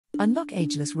Unlock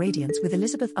Ageless Radiance with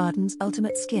Elizabeth Arden's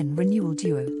Ultimate Skin Renewal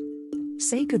Duo.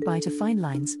 Say goodbye to fine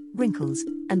lines, wrinkles,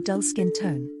 and dull skin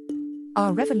tone.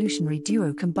 Our revolutionary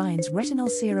duo combines Retinol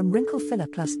Serum Wrinkle Filler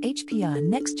plus HPR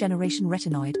Next Generation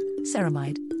Retinoid,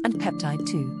 Ceramide, and Peptide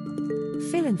 2.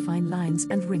 Fill in fine lines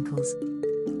and wrinkles.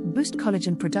 Boost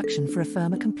collagen production for a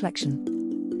firmer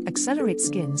complexion. Accelerate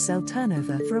skin cell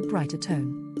turnover for a brighter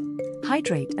tone.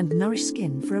 Hydrate and nourish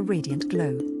skin for a radiant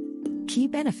glow. Key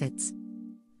benefits: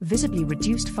 visibly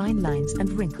reduced fine lines and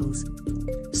wrinkles.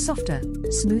 Softer,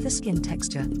 smoother skin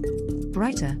texture.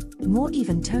 Brighter, more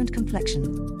even-toned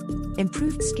complexion.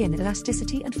 Improved skin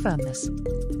elasticity and firmness.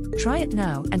 Try it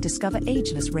now and discover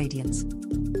Ageless Radiance.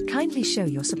 Kindly show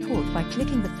your support by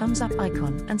clicking the thumbs up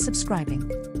icon and subscribing.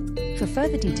 For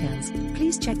further details,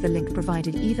 please check the link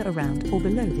provided either around or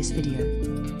below this video.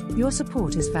 Your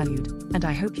support is valued, and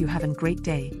I hope you have a great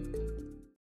day.